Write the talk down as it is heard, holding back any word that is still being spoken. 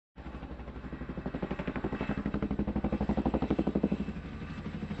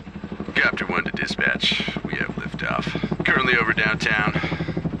Helicopter 1 to dispatch. We have liftoff. Currently over downtown.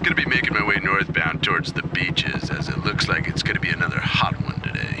 Gonna be making my way northbound towards the beaches, as it looks like it's gonna be another hot one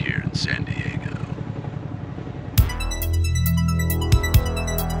today here in San Diego.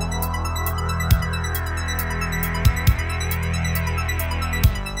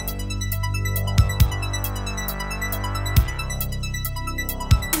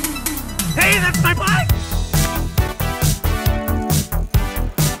 Hey, that's my bike!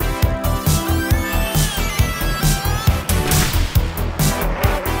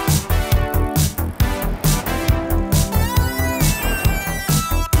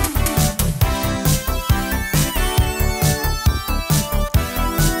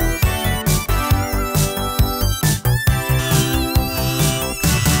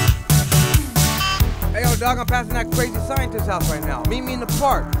 Hey, yo, dog, I'm passing that crazy scientist house right now. Meet me in the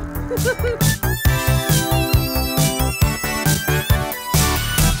park.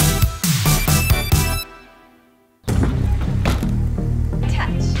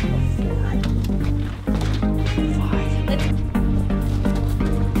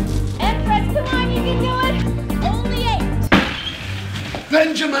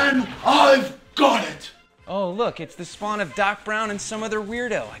 Benjamin, I've got it! Oh, look, it's the spawn of Doc Brown and some other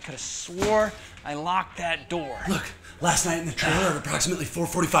weirdo. I could have swore I locked that door. Look, last night in the trailer at approximately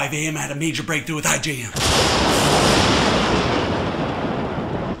 4:45 a.m. I had a major breakthrough with IJM.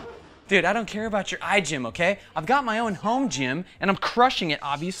 Dude, I don't care about your iGym, okay? I've got my own home gym, and I'm crushing it,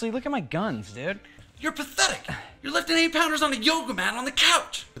 obviously. Look at my guns, dude. You're pathetic. You're lifting 8-pounders on a yoga mat on the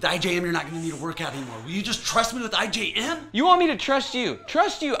couch. With IJM, you're not gonna need to work out anymore. Will you just trust me with IJM? You want me to trust you?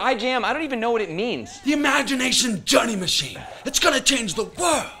 Trust you, iGym, I don't even know what it means. The imagination Johnny machine. It's gonna change the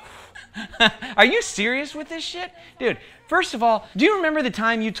world. Are you serious with this shit? Dude, first of all, do you remember the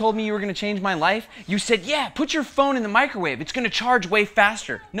time you told me you were gonna change my life? You said, yeah, put your phone in the microwave. It's gonna charge way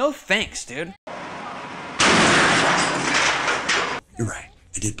faster. No thanks, dude. You're right.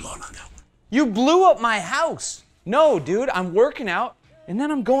 I did blow it on that one. You blew up my house. No, dude, I'm working out, and then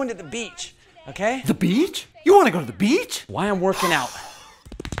I'm going to the beach, okay? The beach? You want to go to the beach? Why I'm working out?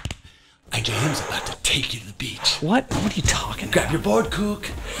 IJM's about to take you to the beach. What? What are you talking about? Grab your board, Kook.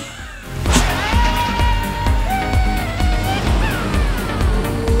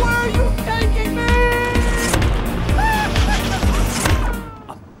 Where are you taking me?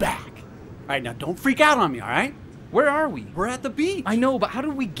 I'm back. All right, now don't freak out on me, all right? Where are we? We're at the beach. I know, but how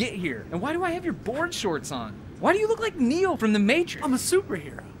did we get here? And why do I have your board shorts on? Why do you look like Neo from The Matrix? I'm a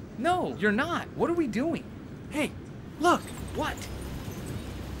superhero. No, you're not. What are we doing? Hey, look. What?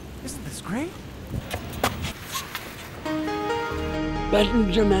 Isn't this great?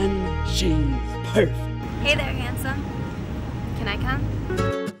 Benjamin, she's perfect. Hey there, handsome. Can I come?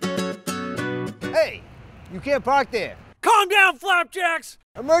 Hey, you can't park there. Calm down, Flapjacks!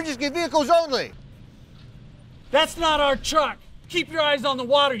 Emergency vehicles only. That's not our truck. Keep your eyes on the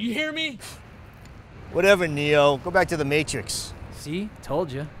water, you hear me? Whatever, Neo. Go back to the Matrix. See?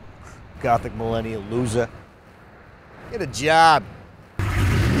 Told you. Gothic millennial loser. Get a job.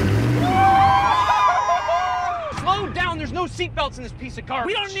 Slow down. There's no seatbelts in this piece of garbage.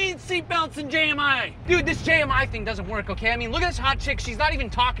 We don't need seatbelts in JMI. Dude, this JMI thing doesn't work, okay? I mean, look at this hot chick. She's not even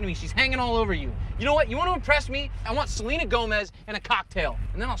talking to me. She's hanging all over you. You know what? You want to impress me? I want Selena Gomez and a cocktail,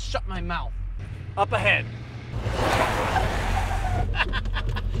 and then I'll shut my mouth. Up ahead.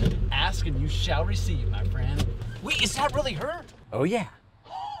 Ask and you shall receive, my friend. Wait, is that really her? Oh, yeah.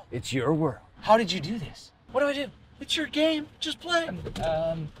 It's your world. How did you do this? What do I do? It's your game. Just play.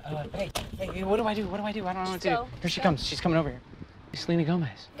 Hey, what do I do? What do I do? I don't know what to do. Go. Here she comes. She's coming over here. Selena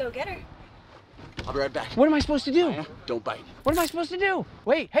Gomez. Go get her. I'll be right back. What am I supposed to do? Don't bite. What am I supposed to do?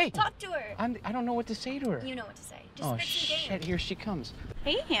 Wait, hey. Talk to her. I don't know what to say to her. You know what to say. Just Oh, spit some shit, game. here she comes.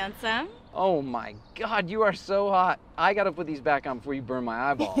 Hey, handsome. Oh my God, you are so hot. I gotta put these back on before you burn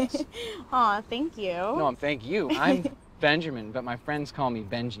my eyeballs. Aw, thank you. No, thank you. I'm Benjamin, but my friends call me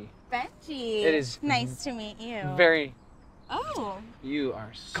Benji. Benji. It is nice to meet you. Very. Oh. You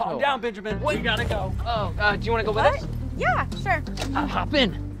are so. Calm down, Benjamin. We gotta go. Oh, do you want to go with What? us? Yeah, sure. Hop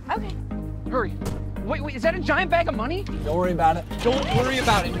in. Okay. Hurry. Wait, is that a giant bag of money? Don't worry about it. Don't worry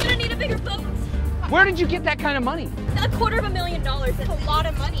about it. We're gonna need a bigger boat. Where did you get that kind of money? $250,000. That's a lot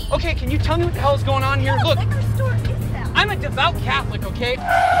of money. Okay, can you tell me what the hell is going on here? What Look, liquor store is that? I'm a devout Catholic, okay?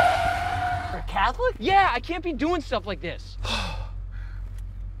 You're a Catholic? Yeah, I can't be doing stuff like this.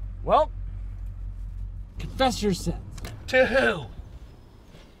 Well, confess your sins. To who?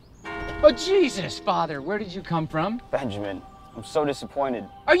 Oh, Jesus, Father, where did you come from? Benjamin, I'm so disappointed.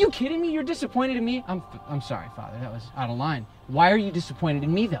 Are you kidding me? You're disappointed in me? I'm sorry, Father, that was out of line. Why are you disappointed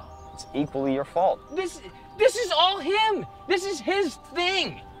in me, though? It's equally your fault. This is all him. This is his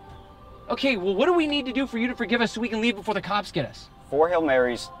thing. Okay, well, what do we need to do for you to forgive us so we can leave before the cops get us? 4 Hail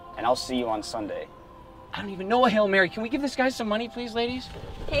Marys, and I'll see you on Sunday. I don't even know a Hail Mary. Can we give this guy some money, please, ladies?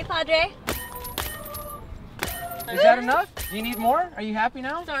 Hey, Padre. Is that enough? Do you need more? Are you happy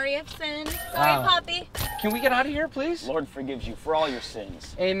now? Sorry I've sinned. Sorry, Wow. Poppy. Can we get out of here, please? Lord forgives you for all your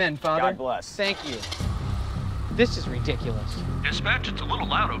sins. Amen, Father. God bless. Thank you. This is ridiculous. Dispatch, it's a little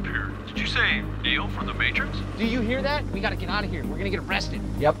loud up here. Did you say Neil from the Matrix? Do you hear that? We gotta get out of here. We're gonna get arrested.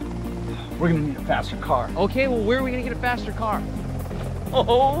 Yep. We're gonna need a faster car. Okay, well, where are we gonna get a faster car?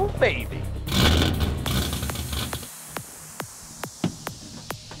 Oh, baby.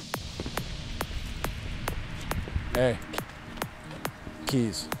 Hey.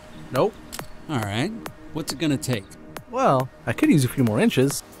 Keys. Nope. All right. What's it gonna take? Well, I could use a few more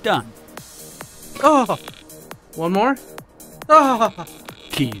inches. Done. Oh! One more? Oh!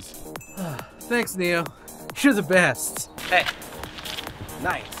 Keys. Thanks, Neo. You're the best. Hey.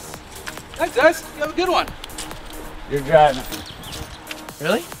 Nice. Thanks, guys. You have a good one. You're driving.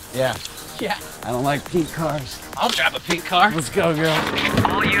 Really? Yeah. Yeah. I don't like pink cars. I'll drive a pink car. Let's go, girl.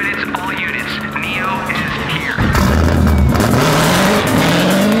 All units, Neo is here.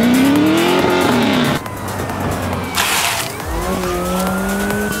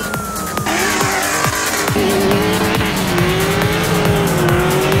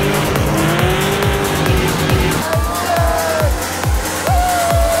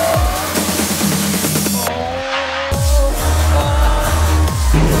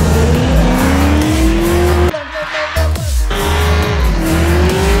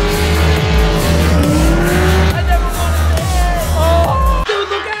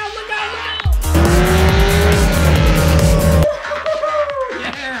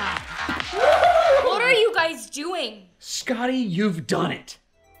 Scotty, you've done it.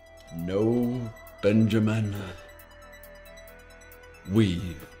 No, Benjamin.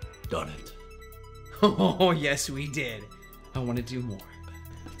 We've done it. Oh, yes, we did. I want to do more.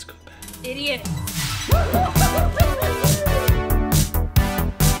 Let's go back. Idiot.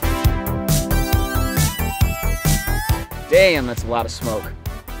 Damn, that's a lot of smoke.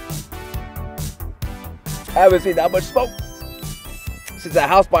 I haven't seen that much smoke since that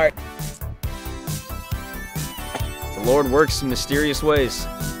house fire. The Lord works in mysterious ways.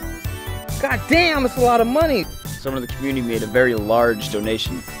 God damn, it's a lot of money. Someone in the community made a very large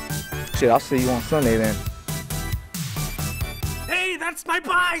donation. Shit, I'll see you on Sunday then. Hey, that's my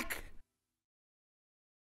bike!